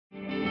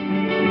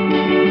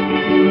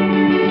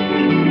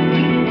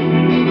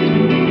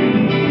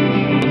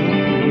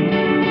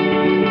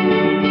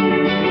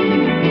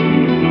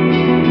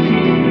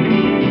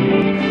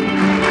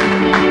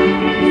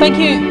Thank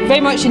you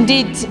very much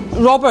indeed,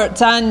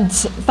 Robert, and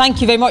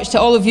thank you very much to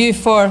all of you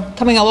for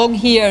coming along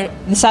here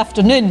this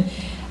afternoon.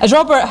 As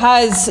Robert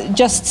has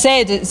just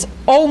said, it's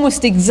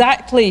almost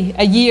exactly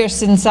a year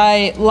since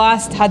I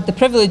last had the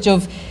privilege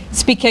of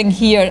speaking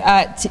here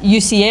at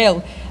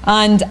UCL,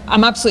 and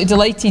I'm absolutely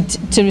delighted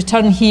to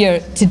return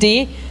here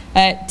today.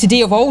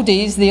 Today of all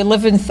days, the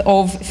 11th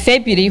of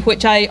February,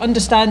 which I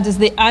understand is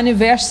the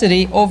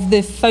anniversary of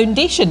the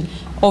foundation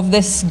of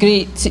this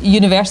great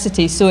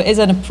university. So it is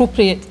an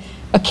appropriate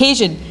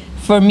occasion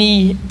for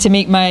me to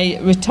make my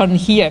return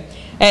here.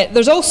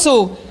 There's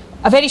also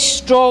a very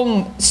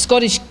strong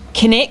Scottish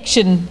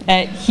connection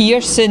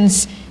here,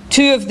 since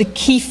two of the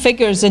key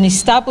figures in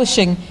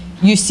establishing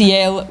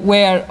UCL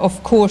were,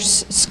 of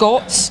course,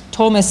 Scots,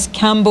 Thomas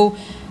Campbell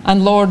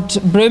and Lord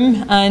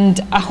Brougham,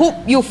 and I hope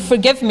you'll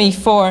forgive me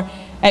for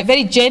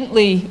very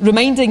gently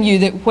reminding you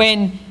that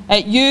when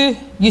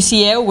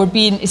UCL were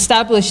being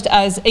established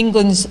as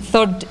England's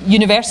third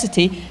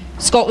university,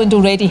 Scotland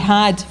already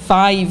had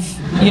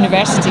 5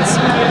 universities.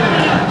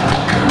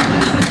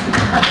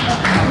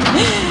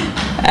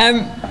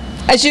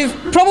 As you've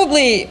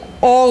probably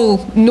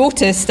all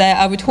noticed,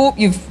 I would hope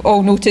you've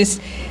all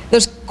noticed,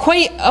 there's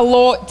quite a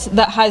lot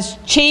that has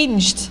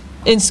changed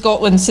in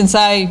Scotland since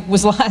I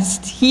was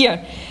last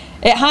here.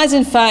 It has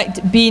in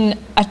fact been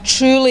a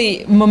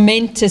truly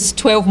momentous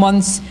 12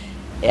 months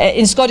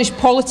in Scottish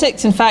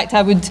politics. In fact,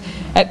 I would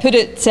put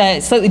it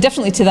slightly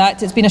differently to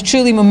that. It's been a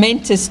truly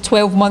momentous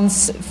 12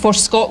 months for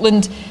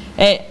Scotland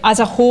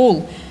as a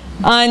whole.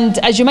 And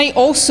as you might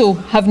also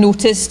have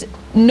noticed,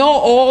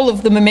 not all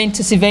of the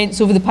momentous events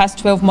over the past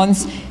 12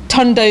 months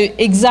turned out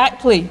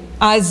exactly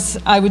as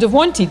I would have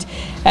wanted.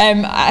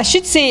 I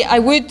should say I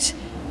would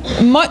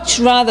much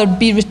rather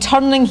be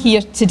returning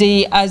here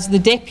today as the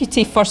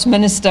Deputy First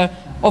Minister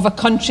of a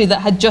country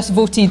that had just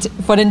voted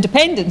for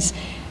independence.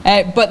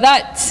 But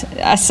that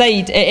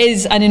aside, it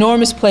is an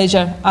enormous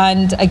pleasure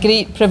and a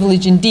great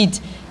privilege indeed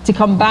to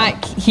come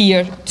back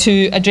here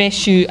to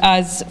address you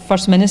as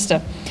First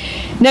Minister.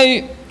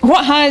 Now,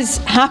 what has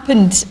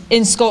happened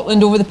in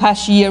Scotland over the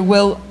past year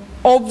will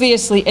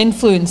obviously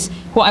influence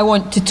what I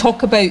want to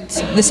talk about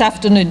this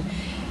afternoon.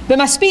 But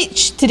my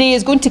speech today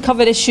is going to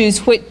cover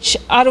issues which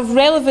are of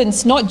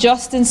relevance not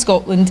just in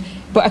Scotland,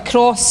 but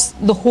across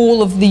the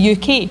whole of the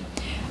UK.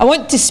 I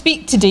want to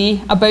speak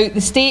today about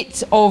the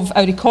state of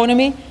our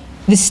economy,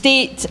 the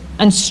state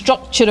and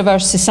structure of our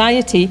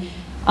society,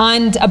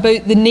 and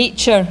about the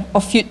nature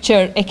of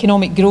future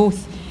economic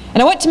growth.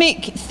 And I want to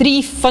make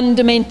 3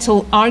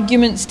 fundamental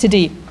arguments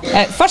today.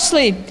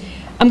 Firstly,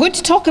 I'm going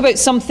to talk about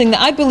something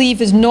that I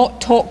believe is not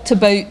talked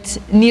about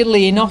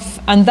nearly enough,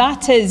 and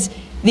that is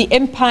the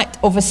impact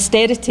of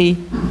austerity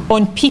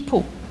on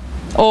people,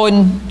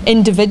 on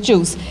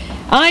individuals.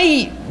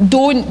 I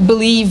don't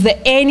believe that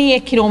any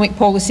economic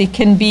policy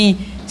can be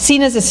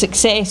seen as a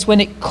success when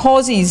it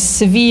causes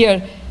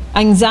severe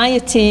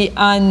anxiety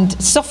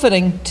and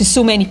suffering to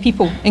so many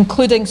people,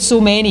 including so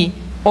many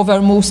of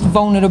our most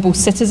vulnerable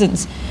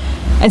citizens.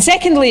 And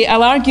secondly,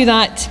 I'll argue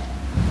that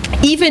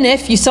even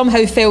if you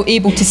somehow felt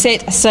able to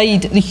set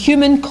aside the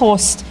human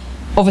cost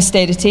of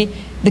austerity,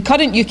 the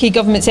current UK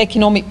government's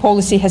economic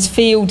policy has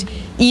failed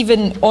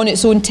even on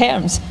its own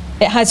terms.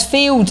 It has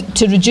failed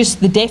to reduce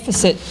the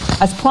deficit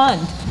as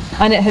planned,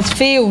 and it has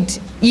failed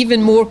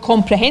even more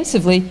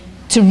comprehensively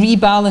to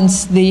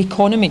rebalance the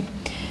economy.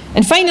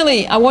 And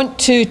finally, I want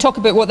to talk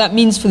about what that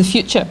means for the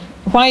future,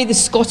 why the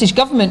Scottish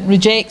Government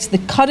rejects the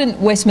current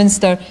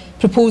Westminster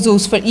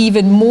proposals for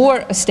even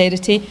more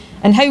austerity,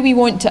 and how we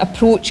want to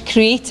approach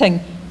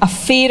creating a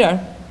fairer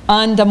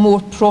and a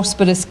more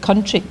prosperous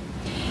country.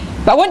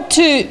 But I want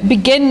to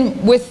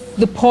begin with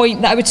the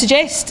point that I would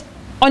suggest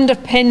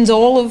underpins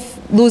all of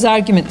those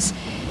arguments.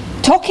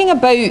 Talking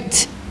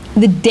about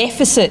the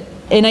deficit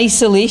in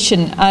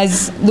isolation,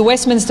 as the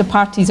Westminster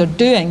parties are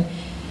doing,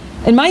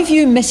 in my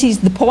view misses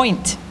the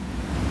point.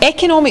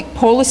 Economic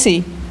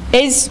policy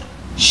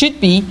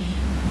should be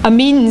a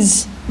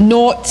means,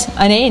 not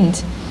an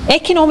end.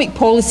 Economic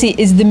policy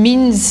is the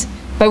means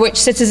by which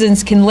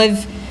citizens can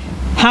live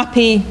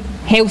happy,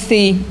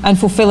 healthy and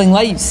fulfilling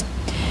lives.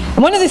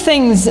 And one of the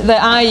things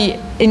that I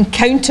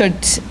encountered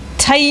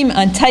time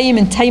and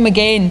time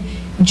again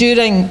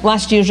during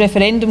last year's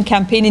referendum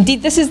campaign,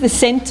 indeed this is the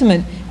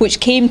sentiment which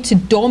came to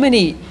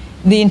dominate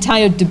the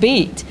entire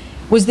debate,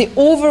 was the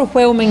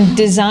overwhelming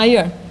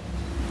desire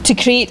to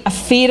create a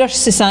fairer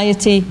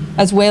society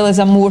as well as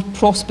a more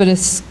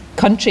prosperous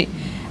country.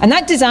 And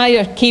that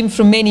desire came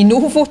from many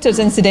no voters,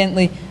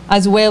 incidentally,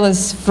 as well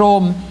as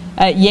from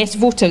yes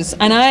voters.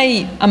 And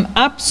I am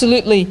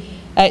absolutely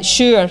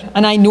sure,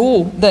 and I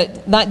know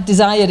that that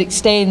desire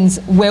extends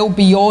well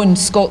beyond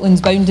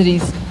Scotland's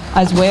boundaries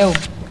as well.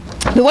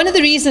 But one of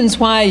the reasons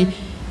why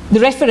the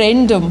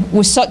referendum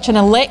was such an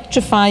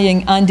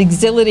electrifying and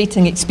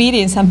exhilarating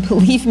experience, and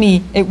believe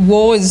me, it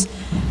was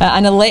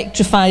an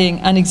electrifying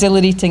and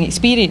exhilarating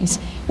experience,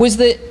 was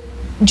that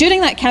during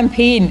that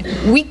campaign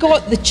we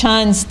got the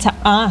chance to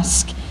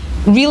ask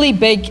really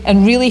big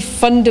and really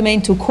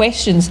fundamental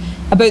questions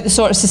about the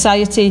sort of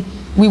society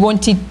we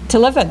wanted to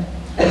live in.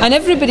 And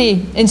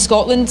everybody in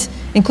Scotland,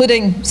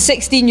 including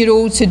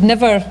 16-year-olds who'd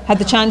never had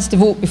the chance to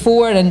vote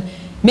before, and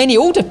many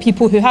older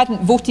people who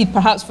hadn't voted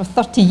perhaps for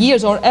 30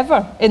 years or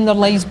ever in their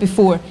lives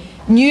before,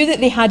 knew that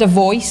they had a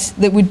voice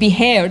that would be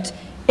heard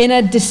in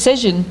a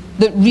decision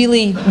that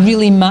really,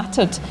 really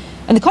mattered.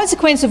 And the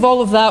consequence of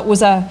all of that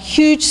was a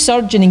huge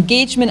surge in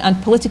engagement and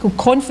political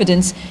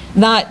confidence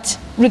that,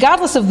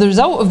 regardless of the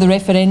result of the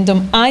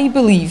referendum, I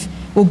believe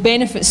will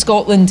benefit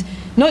Scotland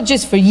not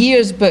just for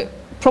years but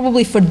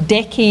probably for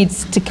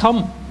decades to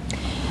come.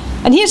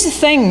 And here's the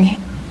thing,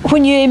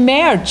 when you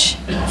emerge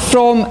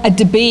from a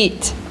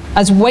debate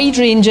as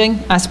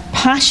wide-ranging, as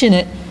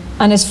passionate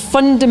and as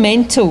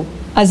fundamental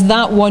as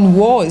that one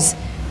was,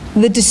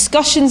 the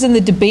discussions and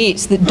the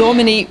debates that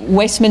dominate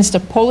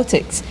Westminster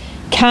politics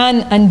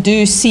can and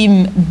do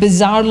seem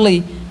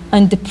bizarrely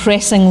and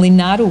depressingly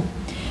narrow.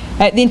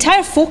 The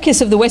entire focus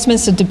of the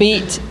Westminster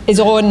debate is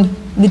on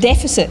the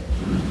deficit.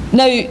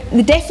 Now,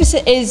 the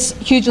deficit is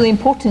hugely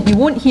important. You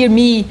won't hear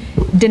me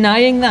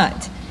denying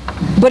that.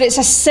 But it's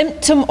a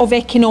symptom of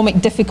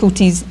economic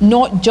difficulties,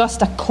 not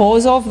just a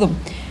cause of them.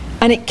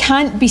 And it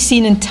can't be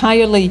seen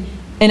entirely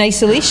in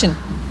isolation.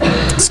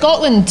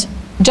 Scotland,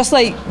 just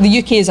like the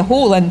UK as a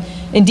whole, and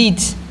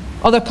indeed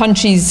other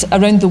countries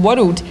around the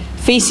world,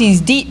 faces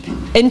deep,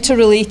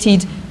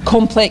 interrelated,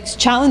 complex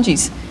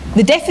challenges.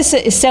 The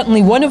deficit is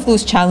certainly one of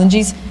those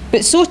challenges,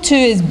 but so too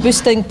is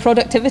boosting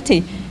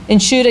productivity,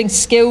 ensuring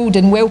skilled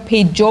and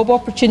well-paid job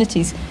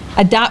opportunities,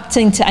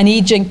 adapting to an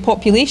ageing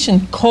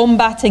population,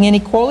 combating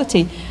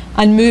inequality,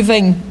 and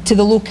moving to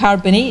the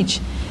low-carbon age.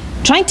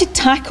 Trying to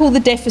tackle the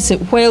deficit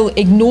while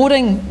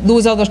ignoring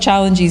those other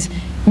challenges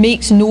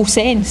makes no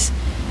sense.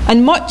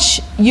 And much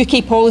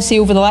UK policy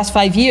over the last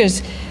 5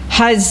 years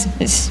has,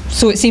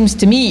 so it seems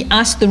to me,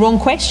 asked the wrong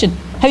question.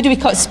 How do we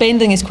cut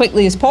spending as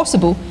quickly as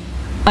possible?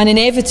 And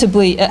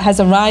inevitably it has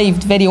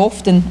arrived very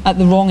often at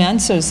the wrong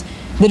answers.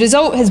 The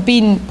result has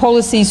been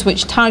policies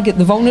which target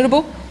the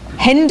vulnerable,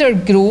 hinder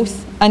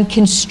growth and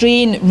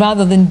constrain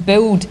rather than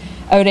build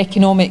our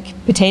economic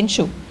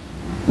potential.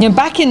 You know,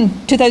 back in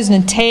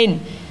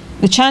 2010,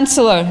 the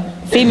Chancellor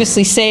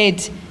famously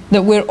said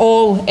that we're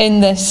all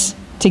in this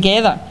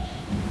together.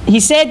 He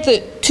said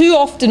that too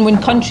often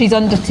when countries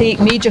undertake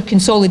major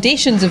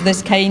consolidations of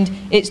this kind,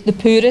 it's the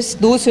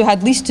poorest, those who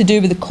had least to do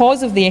with the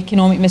cause of the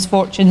economic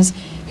misfortunes,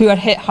 who are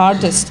hit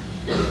hardest.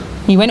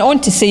 He went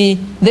on to say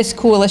this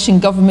coalition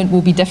government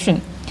will be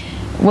different.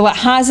 Well, it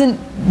hasn't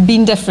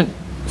been different.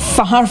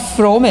 Far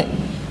from it.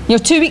 You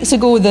know, 2 weeks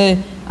ago, the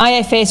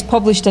IFS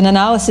published an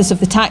analysis of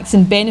the tax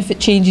and benefit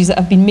changes that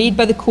have been made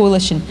by the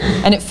coalition,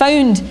 and it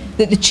found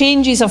that the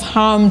changes have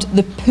harmed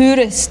the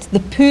poorest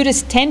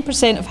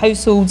 10% of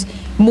households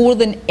more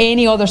than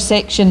any other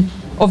section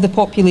of the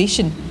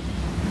population.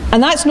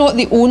 And that's not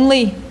the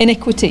only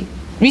iniquity.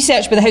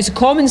 Research by the House of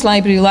Commons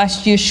Library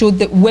last year showed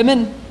that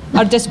women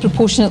are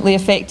disproportionately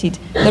affected.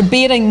 They're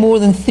bearing more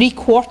than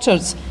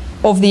 3/4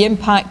 of the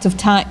impact of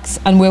tax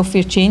and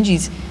welfare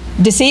changes.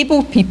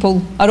 Disabled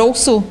people are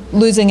also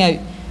losing out.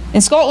 In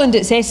Scotland,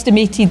 it's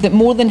estimated that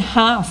more than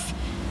half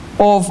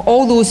of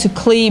all those who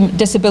claim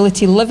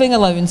disability living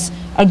allowance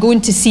are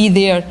going to see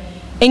their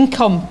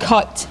income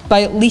cut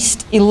by at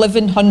least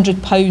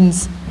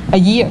 £1,100 a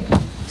year.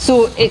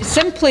 So it's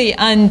simply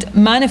and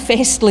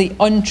manifestly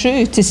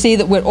untrue to say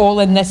that we're all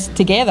in this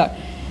together.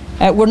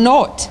 We're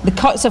not. The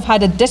cuts have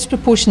had a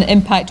disproportionate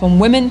impact on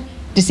women,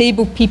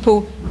 disabled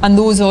people and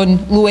those on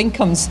low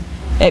incomes.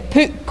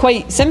 Put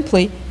quite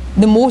simply,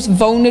 the most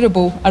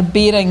vulnerable are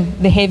bearing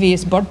the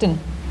heaviest burden.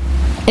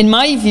 In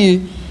my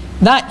view,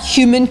 that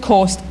human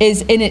cost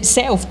is in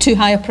itself too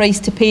high a price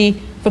to pay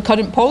for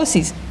current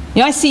policies.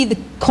 You know, I see the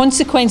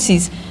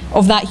consequences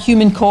of that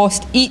human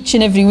cost each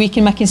and every week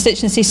in my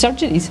constituency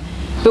surgeries.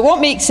 But what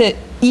makes it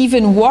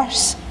even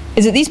worse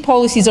is that these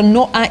policies are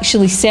not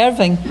actually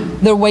serving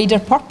their wider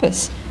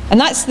purpose. And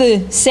that's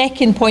the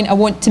second point I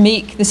want to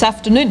make this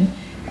afternoon.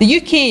 The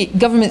UK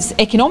government's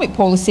economic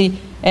policy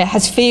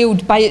has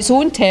failed by its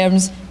own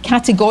terms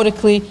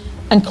categorically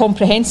and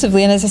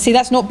comprehensively. And as I say,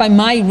 that's not by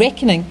my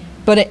reckoning,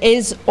 but it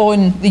is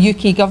on the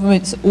UK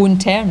government's own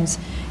terms.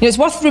 You know, it's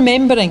worth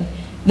remembering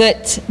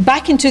that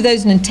back in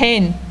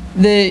 2010,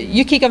 the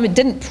UK government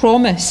didn't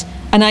promise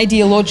an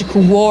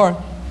ideological war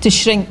to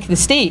shrink the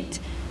state.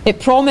 It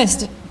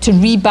promised to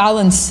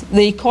rebalance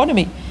the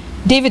economy.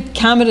 David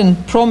Cameron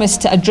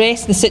promised to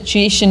address the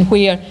situation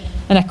where,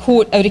 and I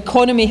quote, our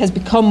economy has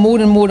become more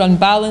and more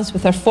unbalanced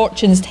with our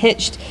fortunes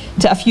hitched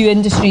to a few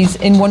industries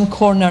in one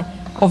corner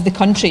of the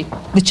country.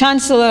 The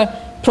Chancellor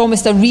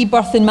promised a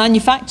rebirth in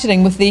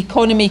manufacturing with the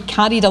economy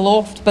carried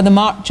aloft by the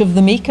march of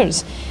the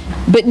makers.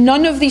 But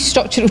none of these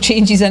structural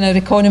changes in our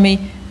economy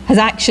has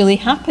actually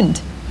happened.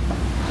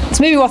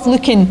 It's maybe worth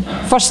looking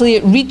firstly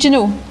at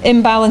regional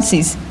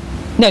imbalances.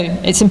 Now,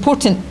 it's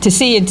important to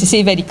say, and to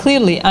say very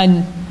clearly,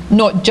 and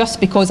not just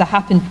because I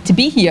happen to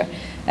be here,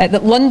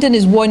 that London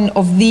is one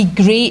of the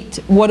great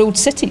world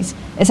cities.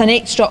 It's an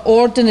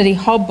extraordinary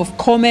hub of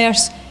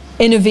commerce,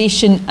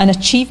 innovation and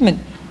achievement.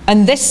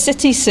 And this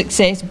city's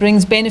success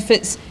brings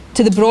benefits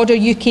to the broader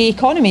UK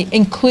economy,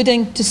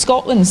 including to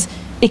Scotland's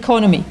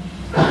economy.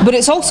 But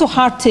it's also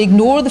hard to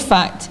ignore the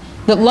fact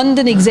that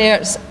London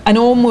exerts an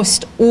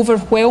almost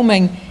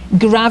overwhelming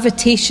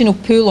gravitational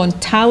pull on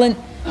talent,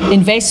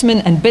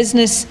 investment and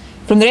business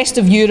from the rest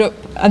of Europe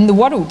and the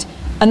world.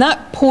 And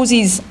that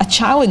poses a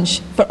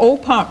challenge for all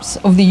parts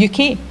of the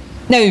UK.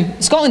 Now,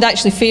 Scotland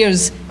actually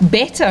fares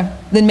better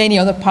than many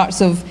other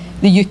parts of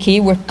the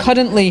UK. We're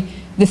currently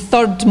the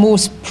third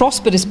most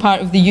prosperous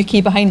part of the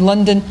UK behind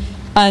London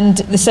and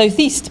the South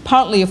East,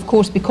 partly, of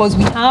course, because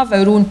we have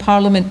our own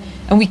Parliament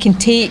and we can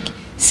take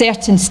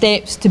certain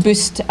steps to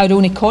boost our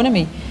own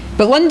economy.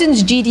 But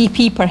London's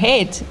GDP per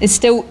head is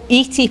still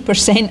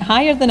 80%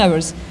 higher than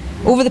ours.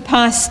 Over the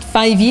past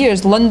 5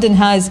 years, London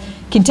has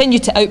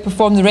continued to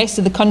outperform the rest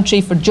of the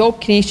country for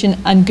job creation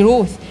and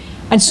growth.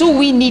 And so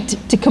we need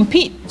to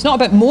compete. It's not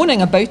about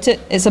moaning about it,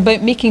 it's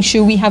about making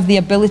sure we have the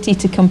ability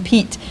to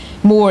compete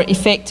more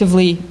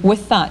effectively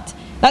with that.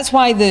 That's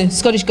why the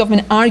Scottish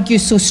Government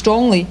argues so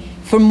strongly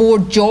for more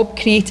job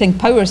creating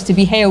powers to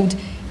be held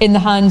in the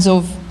hands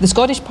of the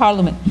Scottish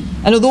Parliament.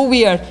 And although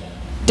we are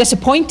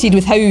disappointed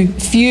with how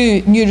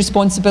few new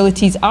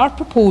responsibilities are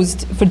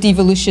proposed for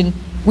devolution,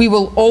 we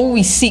will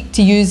always seek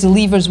to use the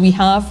levers we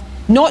have,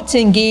 not to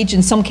engage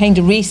in some kind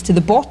of race to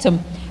the bottom,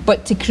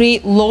 but to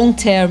create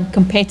long-term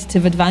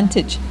competitive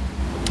advantage.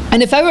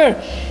 And if our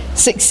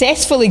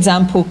successful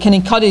example can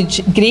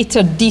encourage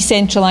greater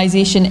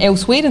decentralisation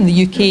elsewhere in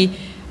the UK,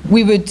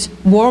 we would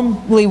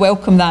warmly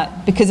welcome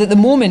that, because at the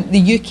moment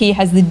the UK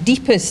has the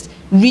deepest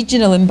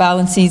regional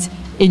imbalances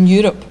in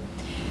Europe.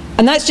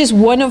 And that's just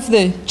one of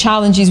the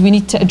challenges we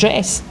need to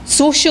address.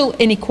 Social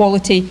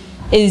inequality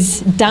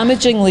is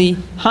damagingly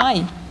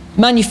high.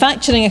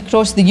 Manufacturing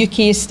across the UK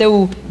is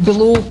still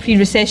below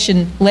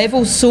pre-recession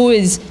levels, so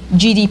is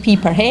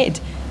GDP per head.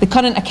 The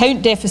current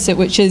account deficit,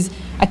 which is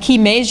a key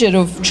measure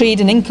of trade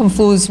and income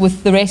flows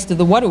with the rest of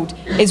the world,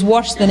 is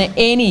worse than at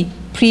any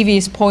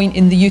previous point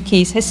in the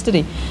UK's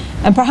history.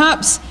 And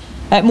perhaps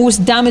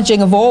most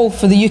damaging of all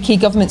for the UK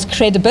government's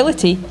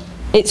credibility,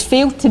 it's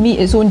failed to meet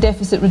its own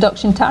deficit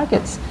reduction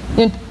targets.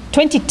 In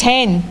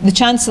 2010, the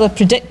Chancellor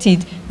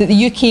predicted that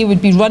the UK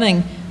would be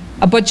running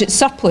a budget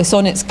surplus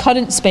on its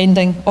current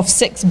spending of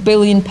 £6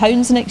 billion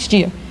next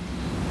year.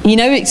 He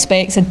now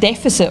expects a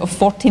deficit of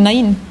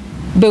 £49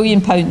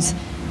 billion.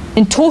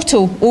 In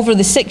total, over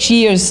the 6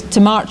 years to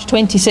March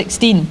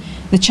 2016,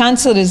 the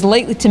Chancellor is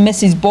likely to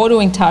miss his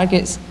borrowing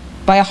targets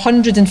by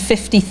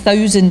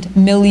 £150,000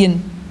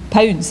 million.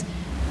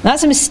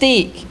 That's a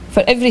mistake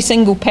for every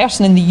single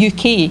person in the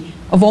UK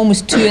of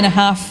almost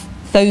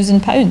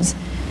 £2,500.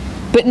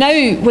 But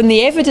now, when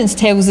the evidence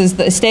tells us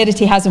that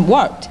austerity hasn't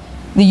worked,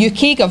 the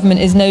UK government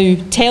is now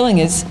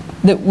telling us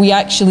that we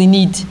actually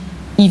need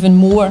even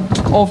more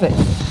of it.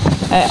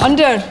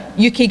 Under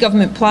UK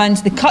government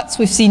plans, the cuts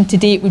we've seen to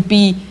date would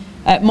be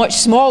much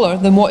smaller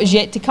than what is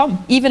yet to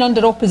come. Even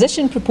under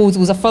opposition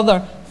proposals, a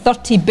further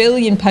 £30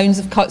 billion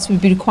of cuts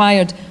would be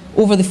required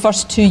over the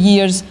first 2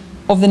 years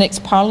of the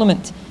next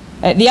Parliament.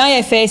 The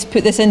IFS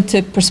put this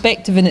into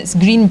perspective in its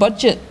Green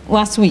Budget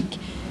last week.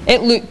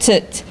 It looked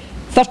at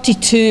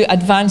 32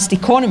 advanced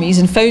economies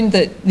and found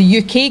that the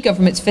UK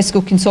government's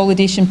fiscal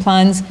consolidation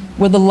plans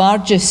were the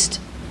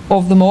largest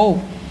of them all.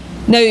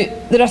 Now,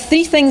 there are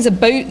three things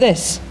about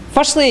this.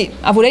 Firstly,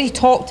 I've already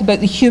talked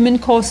about the human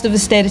cost of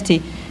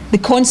austerity, the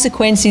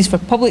consequences for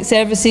public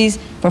services,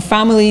 for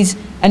families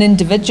and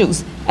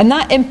individuals, and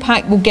that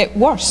impact will get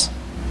worse.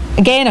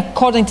 Again,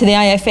 according to the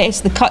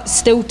IFS, the cuts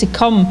still to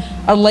come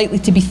are likely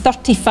to be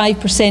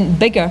 35%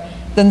 bigger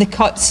than the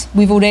cuts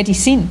we've already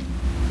seen.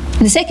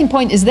 And the second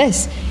point is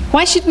this: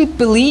 why should we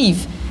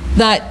believe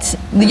that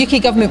the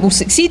UK government will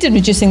succeed in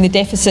reducing the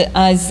deficit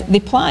as they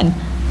plan?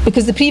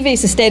 Because the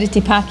previous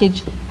austerity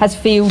package has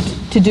failed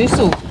to do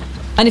so.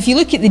 And if you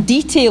look at the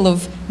detail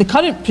of the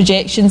current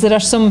projections, there are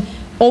some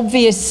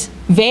obvious,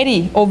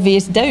 very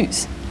obvious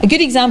doubts. A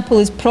good example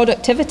is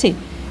productivity.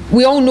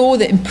 We all know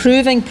that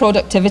improving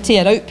productivity,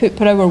 or output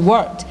per hour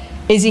worked,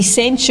 is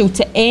essential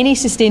to any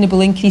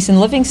sustainable increase in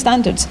living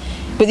standards.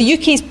 But the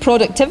UK's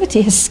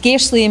productivity has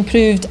scarcely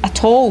improved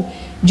at all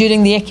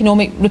during the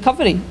economic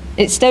recovery.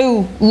 It's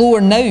still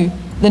lower now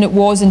than it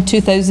was in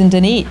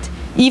 2008.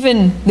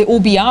 Even the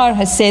OBR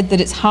has said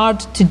that it's hard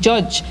to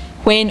judge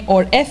when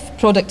or if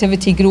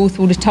productivity growth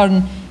will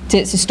return to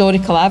its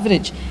historical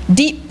average.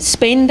 Deep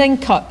spending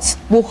cuts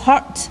will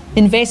hurt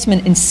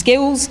investment in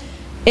skills,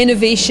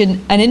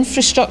 innovation and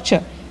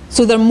infrastructure,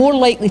 so they're more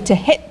likely to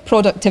hit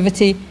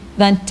productivity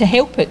than to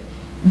help it.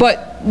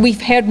 But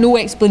we've heard no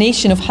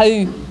explanation of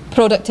how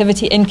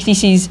productivity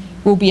increases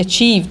will be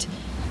achieved.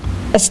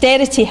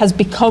 Austerity has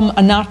become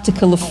an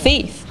article of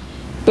faith,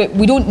 but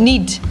we don't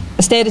need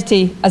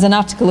austerity as an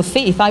article of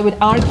faith. I would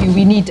argue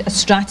we need a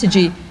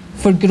strategy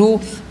for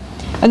growth.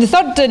 And the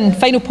third and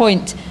final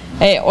point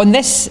on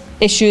this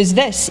issue is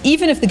this: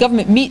 even if the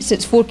government meets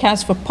its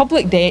forecast for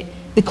public debt,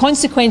 the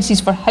consequences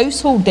for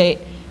household debt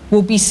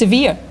will be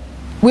severe.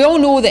 We all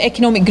know that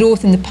economic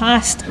growth in the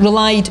past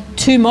relied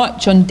too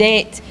much on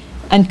debt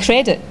and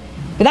credit,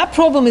 but that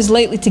problem is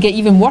likely to get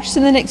even worse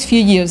in the next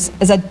few years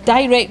as a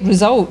direct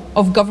result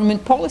of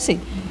government policy.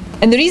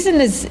 And the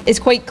reason is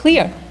quite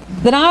clear.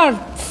 There are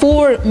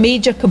four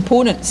major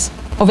components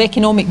of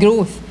economic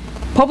growth: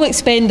 public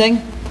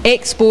spending,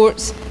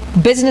 exports,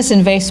 business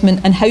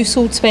investment and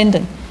household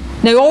spending.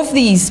 Now, of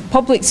these,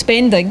 public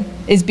spending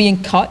is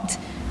being cut,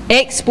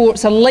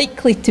 exports are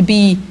likely to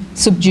be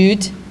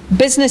subdued,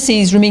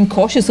 businesses remain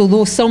cautious,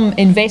 although some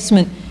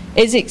investment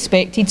is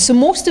expected. So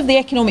most of the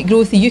economic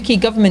growth the UK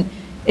government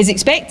is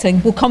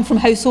expecting will come from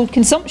household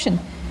consumption.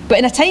 But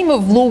in a time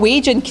of low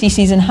wage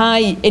increases and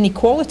high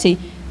inequality,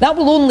 that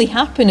will only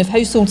happen if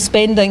household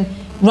spending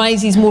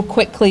rises more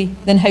quickly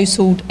than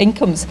household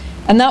incomes,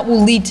 and that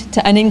will lead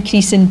to an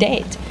increase in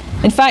debt.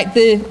 In fact,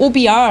 the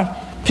OBR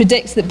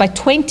predicts that by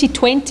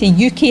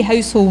 2020, UK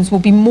households will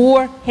be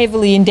more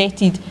heavily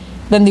indebted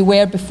than they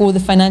were before the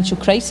financial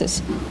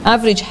crisis.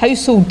 Average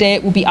household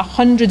debt will be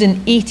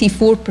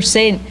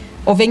 184%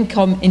 of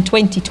income in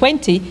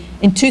 2020.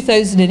 In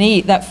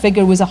 2008, that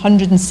figure was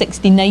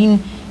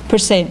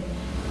 169%.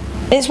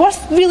 It's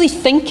worth really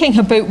thinking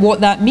about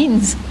what that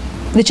means.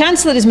 The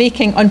Chancellor is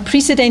making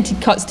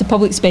unprecedented cuts to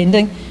public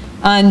spending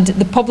and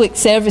the public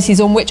services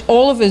on which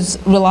all of us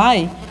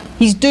rely.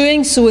 He's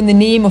doing so in the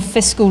name of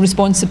fiscal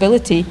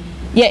responsibility,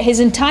 yet his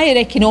entire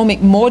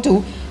economic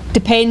model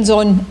depends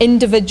on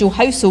individual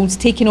households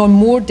taking on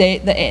more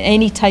debt than at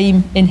any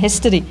time in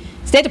history.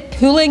 Instead of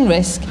pooling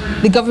risk,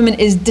 the government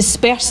is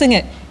dispersing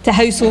it to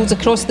households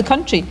across the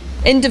country.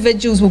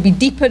 Individuals will be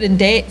deeper in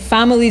debt,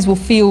 families will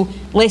feel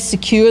less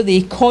secure, the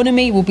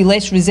economy will be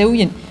less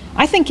resilient.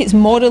 I think it's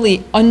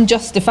morally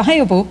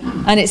unjustifiable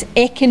and it's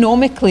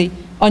economically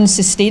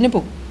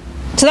unsustainable.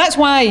 So that's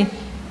why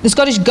the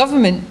Scottish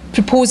Government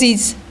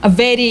proposes a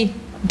very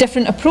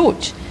different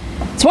approach.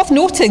 It's worth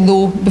noting,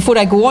 though, before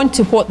I go on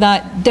to what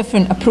that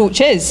different approach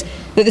is,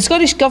 that the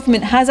Scottish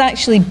Government has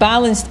actually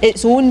balanced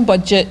its own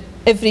budget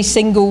every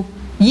single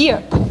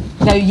year.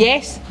 Now,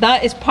 yes,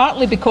 that is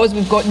partly because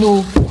we've got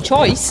no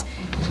choice,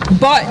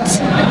 but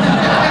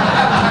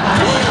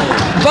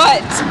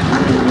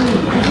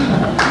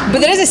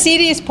there is a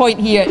serious point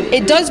here.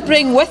 It does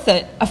bring with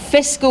it a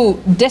fiscal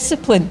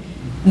discipline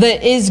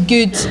that is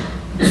good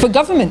for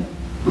government,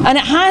 and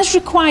it has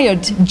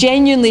required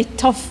genuinely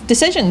tough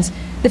decisions.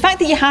 The fact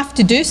that you have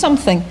to do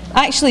something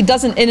actually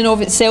doesn't in and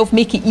of itself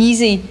make it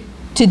easy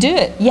to do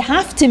it. You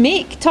have to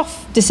make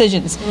tough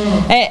decisions.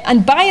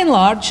 And by and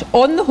large,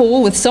 on the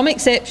whole, with some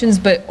exceptions,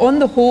 but on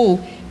the whole,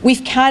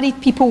 we've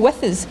carried people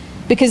with us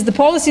because the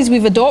policies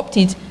we've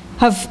adopted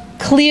have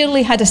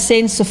clearly had a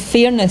sense of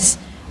fairness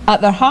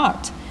at their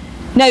heart.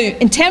 Now,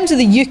 in terms of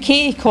the UK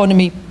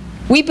economy,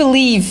 we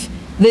believe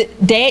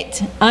that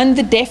debt and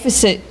the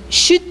deficit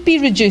should be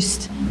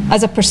reduced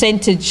as a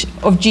percentage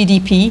of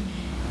GDP,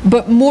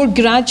 but more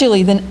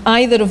gradually than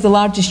either of the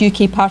largest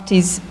UK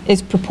parties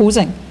is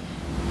proposing.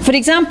 For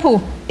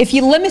example, if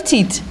you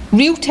limited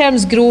real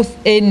terms growth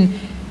in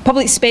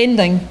public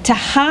spending to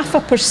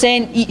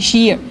 0.5% each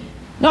year,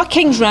 not a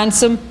king's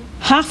ransom,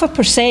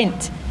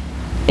 0.5%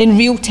 in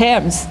real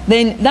terms,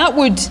 then that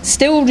would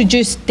still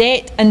reduce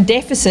debt and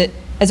deficit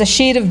as a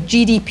share of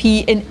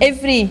GDP in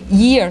every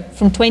year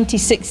from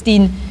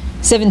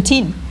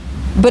 2016-17.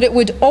 But it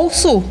would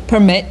also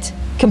permit,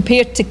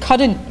 compared to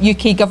current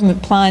UK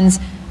government plans,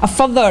 a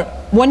further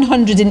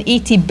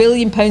 £180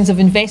 billion of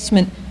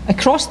investment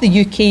across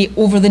the UK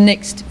over the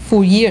next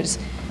 4 years.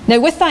 Now,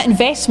 with that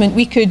investment,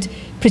 we could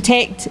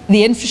protect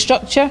the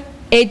infrastructure,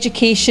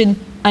 education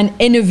and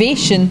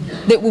innovation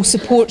that will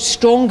support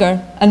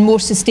stronger and more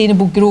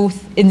sustainable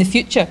growth in the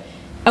future.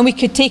 And we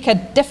could take a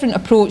different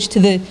approach to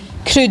the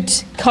crude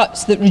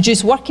cuts that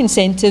reduce work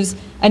incentives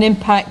and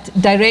impact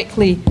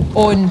directly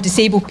on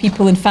disabled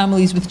people and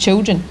families with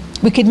children.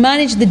 We could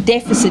manage the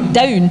deficit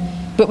down,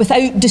 but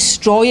without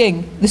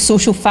destroying the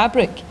social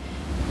fabric.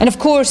 And of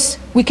course,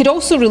 we could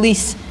also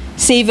release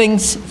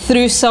savings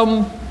through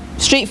some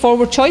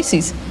straightforward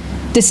choices.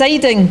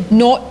 Deciding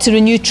not to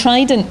renew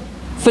Trident,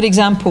 for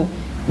example,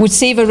 would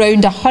save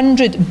around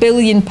 £100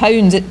 billion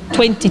at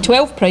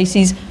 2012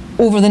 prices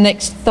over the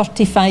next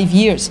 35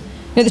 years.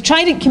 Now, the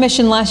Trident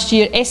Commission last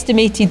year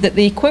estimated that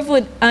the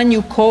equivalent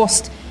annual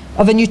cost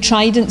of a new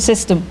Trident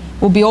system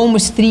will be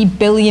almost £3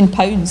 billion.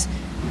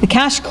 The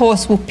cash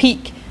cost will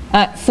peak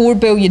at £4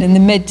 billion in the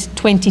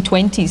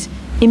mid-2020s.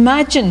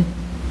 Imagine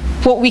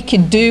what we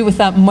could do with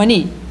that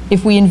money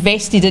if we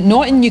invested it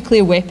not in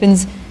nuclear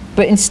weapons,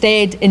 but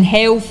instead in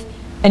health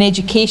and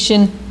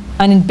education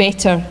and in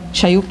better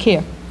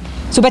childcare.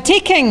 So by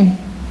taking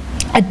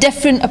a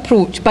different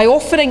approach, by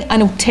offering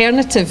an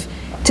alternative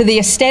to the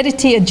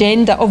austerity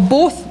agenda of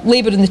both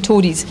Labour and the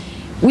Tories,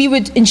 we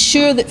would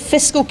ensure that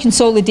fiscal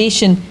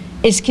consolidation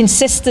is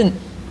consistent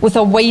with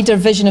a wider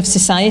vision of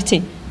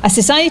society, a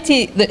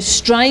society that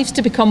strives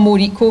to become more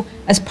equal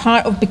as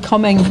part of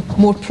becoming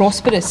more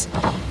prosperous.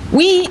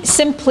 We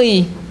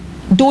simply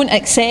don't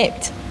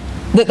accept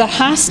that there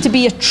has to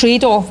be a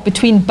trade-off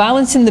between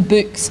balancing the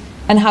books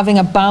and having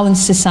a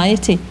balanced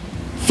society.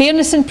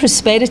 Fairness and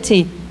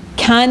prosperity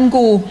can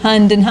go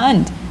hand in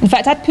hand. In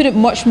fact, I'd put it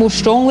much more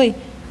strongly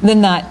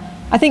than that.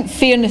 I think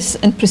fairness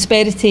and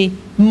prosperity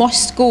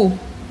must go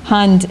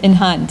hand in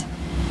hand.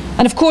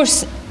 And of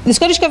course, The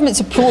Scottish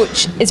Government's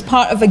approach is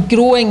part of a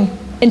growing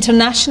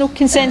international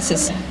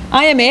consensus.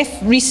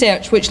 IMF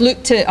research, which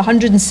looked at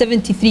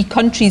 173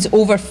 countries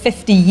over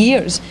 50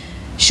 years,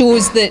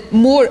 shows that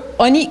more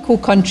unequal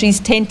countries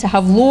tend to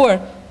have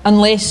lower and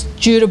less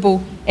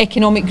durable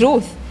economic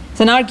growth. It's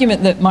an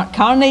argument that Mark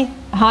Carney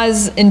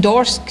has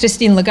endorsed.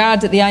 Christine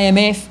Lagarde at the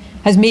IMF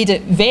has made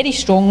it very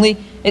strongly.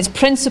 Its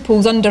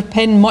principles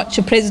underpin much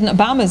of President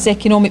Obama's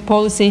economic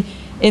policy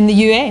in the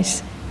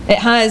US. It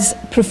has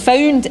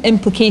profound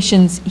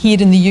implications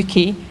here in the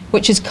UK,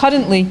 which is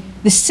currently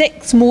the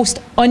 6th most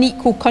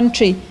unequal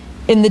country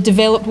in the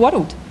developed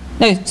world.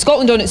 Now,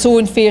 Scotland on its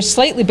own fares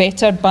slightly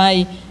better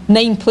by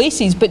 9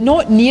 places, but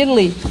not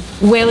nearly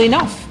well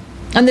enough.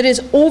 And there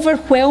is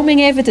overwhelming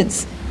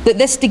evidence that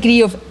this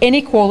degree of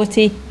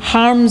inequality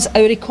harms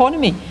our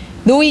economy.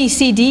 The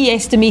OECD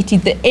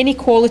estimated that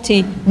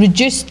inequality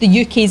reduced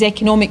the UK's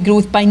economic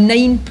growth by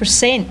 9%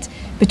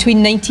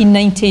 between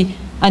 1990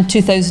 and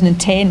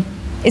 2010.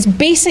 It's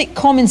basic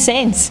common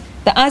sense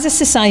that as a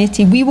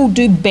society we will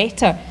do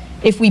better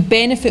if we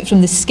benefit from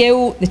the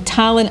skill, the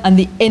talent and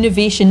the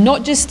innovation,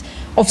 not just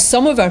of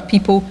some of our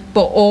people,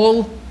 but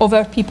all of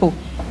our people.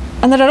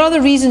 And there are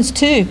other reasons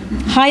too.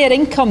 Higher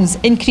incomes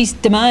increase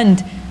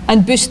demand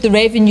and boost the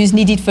revenues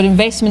needed for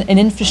investment in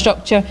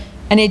infrastructure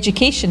and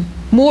education.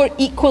 More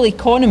equal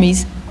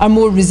economies are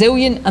more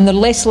resilient and they're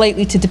less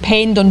likely to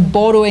depend on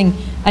borrowing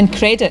and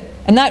credit.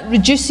 And that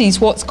reduces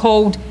what's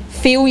called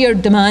failure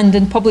demand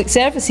in public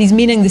services,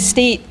 meaning the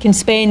state can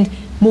spend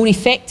more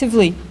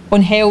effectively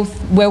on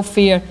health,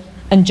 welfare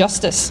and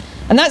justice.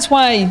 And that's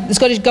why the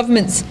Scottish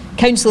Government's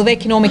Council of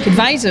Economic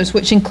Advisers,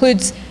 which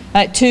includes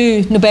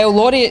 2 Nobel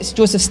laureates,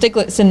 Joseph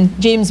Stiglitz and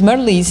James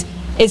Mirrlees,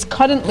 is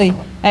currently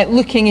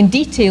looking in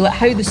detail at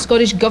how the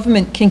Scottish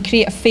Government can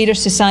create a fairer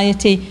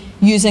society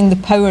using the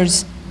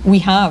powers we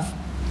have.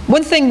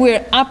 One thing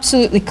we're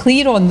absolutely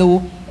clear on,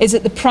 though, is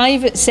that the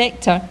private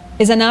sector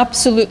is an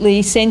absolutely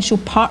essential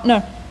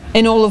partner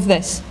in all of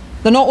this.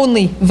 They're not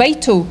only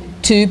vital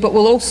to, but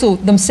will also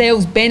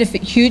themselves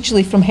benefit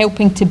hugely from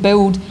helping to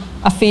build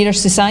a fairer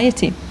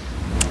society.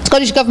 The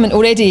Scottish Government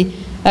already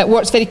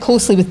works very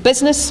closely with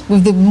business,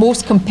 with the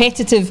most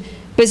competitive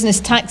business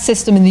tax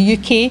system in the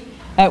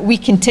UK. We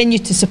continue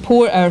to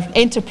support our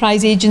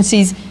enterprise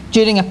agencies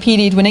during a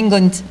period when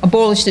England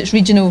abolished its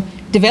regional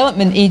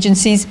development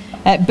agencies.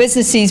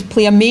 Businesses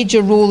play a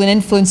major role in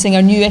influencing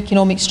our new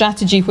economic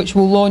strategy, which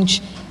we'll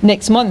launch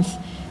next month.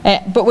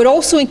 But we're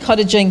also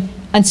encouraging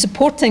and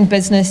supporting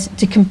business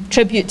to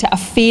contribute to a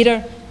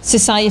fairer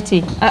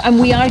society, and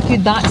we argue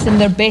that's in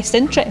their best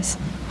interests.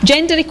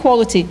 Gender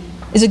equality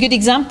is a good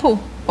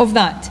example of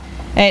that.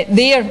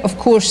 There, of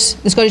course,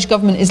 the Scottish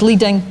Government is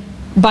leading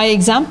by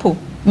example.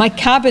 My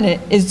cabinet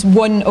is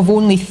one of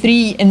only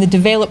 3 in the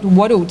developed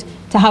world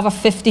to have a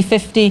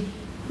 50-50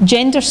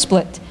 gender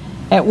split.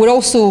 We're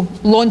also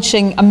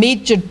launching a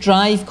major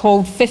drive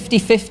called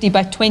 50-50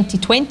 by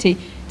 2020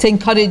 to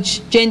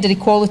encourage gender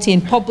equality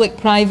in public,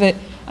 private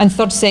and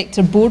third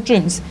sector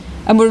boardrooms.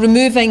 And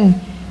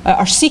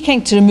we're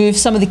seeking to remove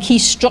some of the key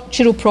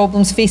structural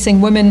problems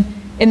facing women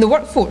in the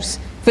workforce.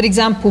 For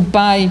example,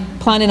 by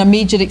planning a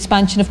major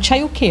expansion of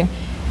childcare.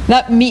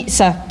 That meets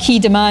a key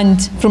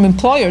demand from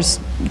employers.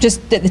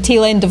 Just at the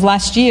tail end of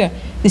last year,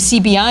 the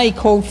CBI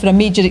called for a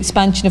major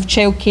expansion of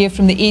childcare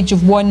from the age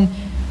of 1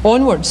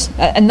 onwards.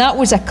 And that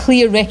was a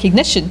clear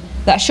recognition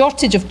that a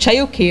shortage of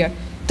childcare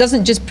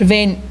doesn't just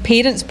prevent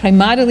parents,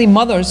 primarily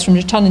mothers, from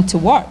returning to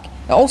work.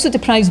 It also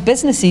deprives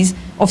businesses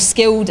of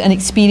skilled and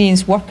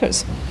experienced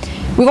workers.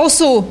 We've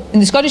also, in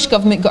the Scottish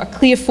Government, got a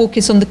clear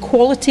focus on the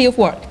quality of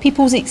work,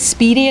 people's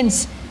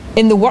experience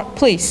in the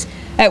workplace.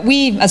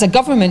 We, as a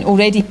government,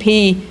 already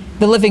pay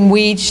the living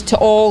wage to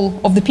all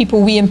of the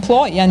people we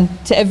employ and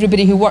to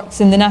everybody who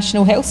works in the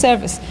National Health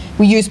Service.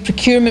 We use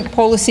procurement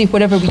policy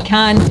wherever we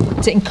can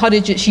to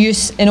encourage its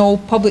use in all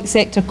public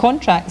sector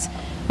contracts.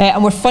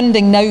 And we're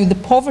funding now the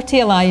Poverty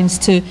Alliance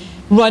to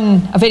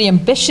run a very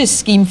ambitious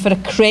scheme for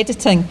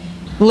accrediting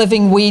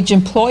living wage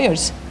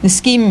employers. The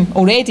scheme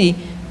already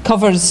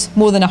covers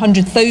more than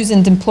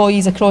 100,000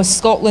 employees across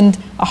Scotland.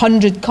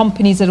 100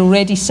 companies are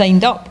already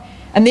signed up.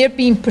 And they're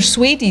being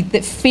persuaded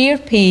that fair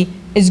pay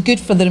is good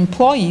for their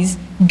employees,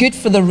 good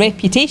for their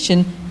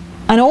reputation,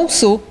 and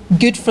also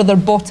good for their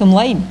bottom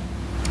line.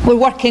 We're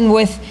working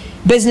with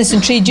business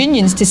and trade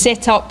unions to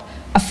set up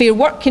a Fair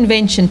Work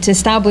Convention to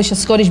establish a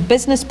Scottish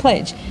Business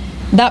Pledge.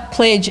 That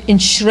pledge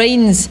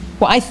enshrines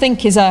what I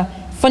think is a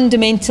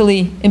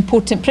fundamentally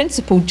important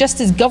principle. Just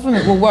as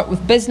government will work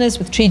with business,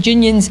 with trade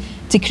unions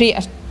to create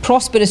a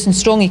prosperous and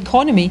strong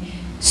economy,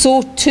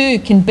 so too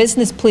can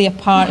business play a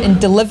part in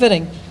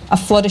delivering a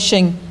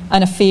flourishing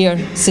and a fair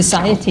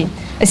society.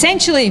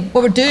 Essentially,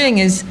 what we're doing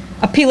is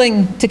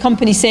appealing to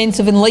companies' sense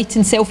of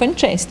enlightened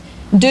self-interest.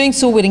 In doing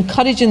so, we're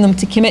encouraging them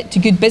to commit to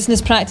good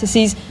business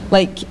practices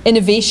like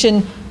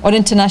innovation or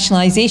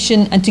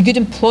internationalisation, and to good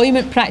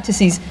employment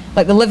practices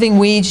like the living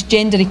wage,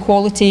 gender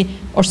equality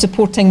or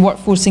supporting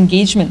workforce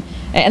engagement.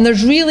 And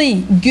there's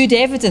really good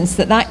evidence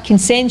that that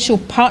consensual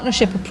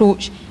partnership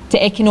approach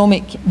to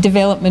economic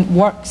development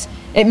works.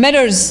 It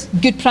mirrors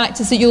good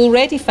practice that you'll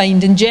already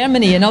find in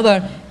Germany and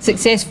other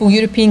successful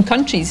European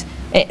countries.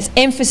 Its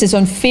emphasis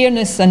on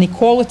fairness and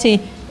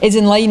equality is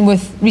in line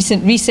with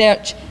recent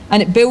research,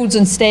 and it builds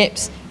on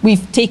steps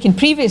we've taken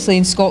previously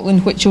in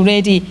Scotland which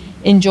already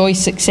enjoy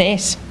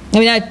success. I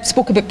mean, I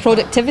spoke about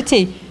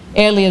productivity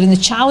earlier and the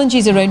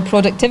challenges around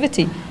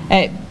productivity.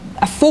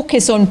 A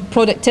focus on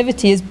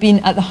productivity has been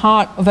at the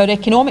heart of our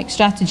economic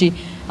strategy,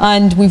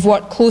 and we've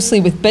worked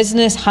closely with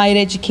business, higher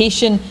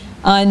education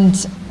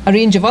and a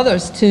range of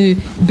others to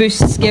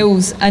boost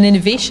skills and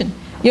innovation.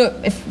 You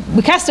know, if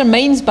we cast our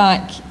minds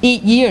back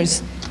 8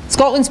 years,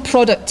 Scotland's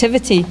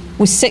productivity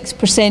was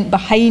 6%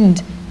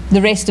 behind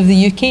the rest of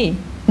the UK.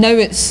 Now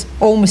it's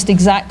almost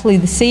exactly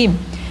the same.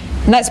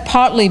 And that's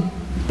partly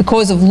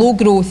because of low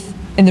growth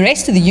in the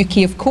rest of the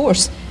UK, of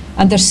course,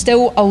 and there's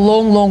still a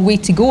long, long way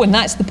to go. And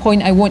that's the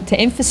point I want to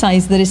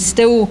emphasise. There is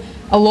still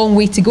a long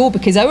way to go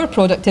because our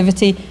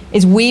productivity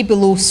is way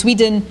below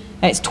Sweden,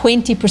 it's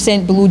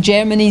 20% below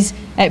Germany's,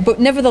 but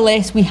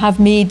nevertheless we have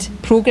made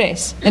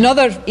progress. In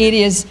other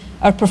areas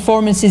our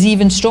performance is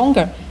even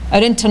stronger.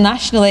 Our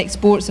international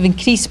exports have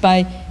increased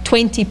by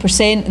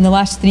 20% in the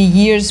last 3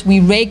 years. We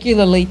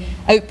regularly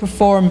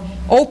outperform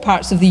all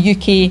parts of the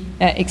UK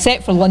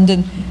except for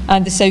London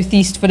and the South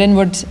East for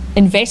inward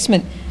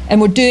investment.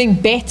 And we're doing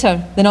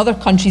better than other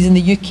countries in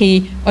the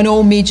UK on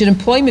all major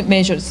employment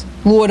measures: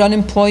 lower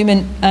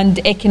unemployment and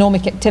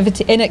economic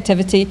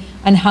inactivity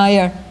and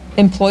higher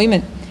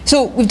employment.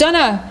 So we've done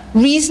a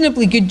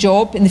reasonably good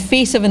job in the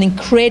face of an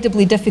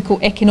incredibly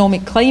difficult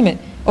economic climate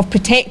of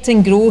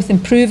protecting growth,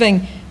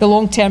 improving the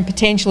long-term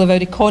potential of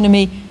our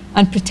economy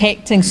and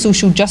protecting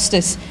social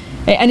justice.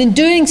 And in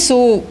doing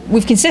so,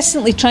 we've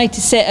consistently tried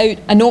to set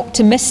out an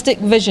optimistic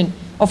vision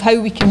of how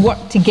we can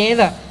work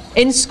together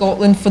in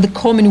Scotland for the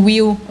common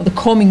weal or the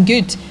common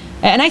good.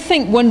 And I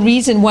think one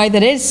reason why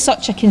there is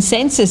such a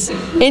consensus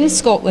in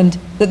Scotland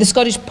that the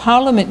Scottish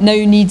Parliament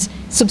now needs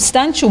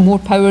substantial more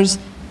powers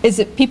is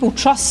that people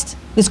trust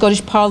the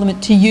Scottish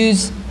Parliament to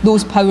use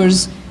those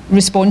powers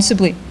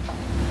responsibly.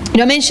 You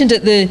know, I mentioned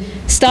at the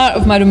start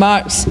of my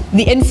remarks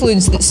the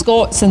influence that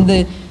Scots and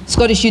the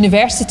Scottish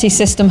university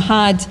system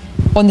had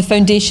on the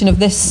foundation of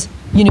this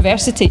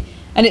university.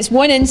 And it's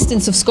one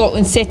instance of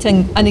Scotland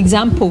setting an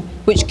example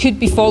which could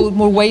be followed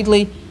more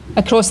widely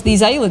across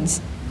these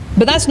islands.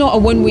 But that's not a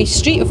one-way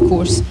street, of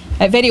course.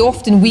 Very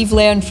often we've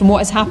learned from what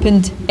has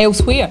happened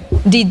elsewhere.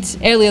 Indeed,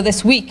 earlier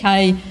this week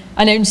I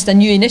announced a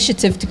new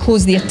initiative to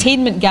close the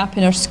attainment gap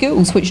in our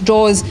schools, which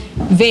draws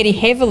very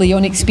heavily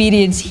on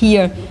experience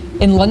here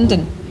in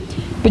London.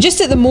 But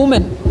just at the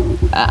moment,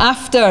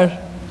 after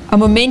a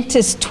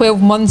momentous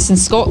 12 months in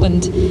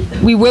Scotland,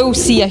 we will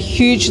see a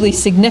hugely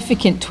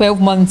significant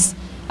 12 months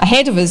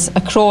ahead of us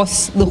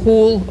across the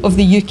whole of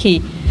the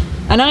UK.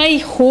 And I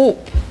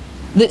hope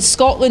that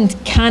Scotland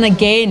can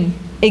again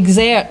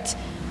exert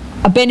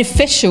a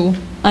beneficial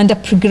and a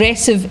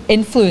progressive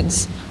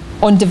influence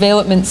on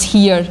developments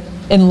here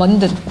in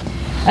London.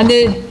 And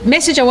the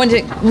message I want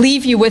to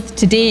leave you with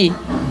today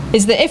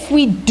is that if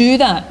we do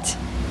that,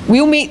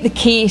 we'll make the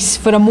case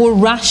for a more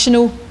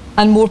rational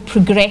and more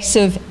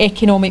progressive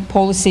economic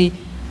policy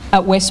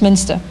at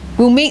Westminster.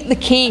 We'll make the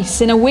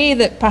case in a way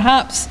that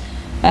perhaps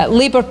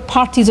Labour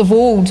parties of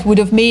old would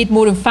have made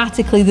more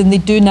emphatically than they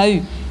do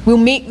now. We'll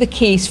make the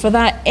case for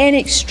that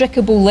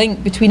inextricable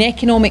link between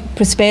economic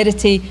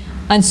prosperity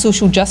and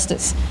social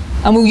justice.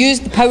 And we'll use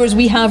the powers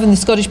we have in the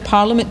Scottish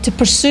Parliament to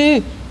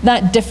pursue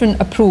that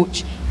different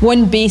approach,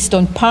 one based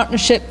on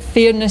partnership,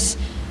 fairness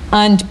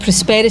and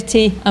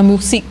prosperity, and we'll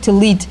seek to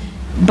lead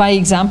by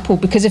example.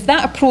 Because if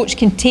that approach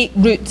can take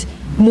root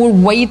more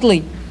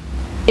widely,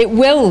 it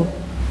will,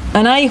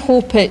 and I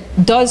hope it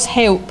does,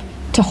 help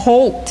to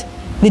halt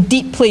the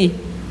deeply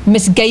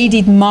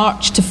misguided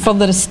march to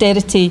further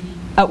austerity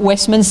at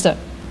Westminster.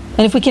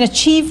 And if we can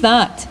achieve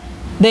that,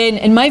 then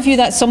in my view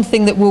that's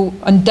something that will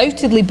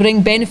undoubtedly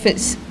bring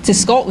benefits to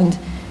Scotland,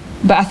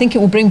 but I think it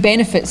will bring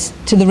benefits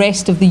to the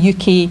rest of the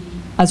UK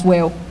as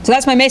well. So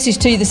that's my message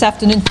to you this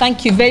afternoon.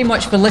 Thank you very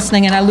much for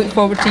listening, and I look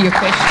forward to your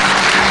questions.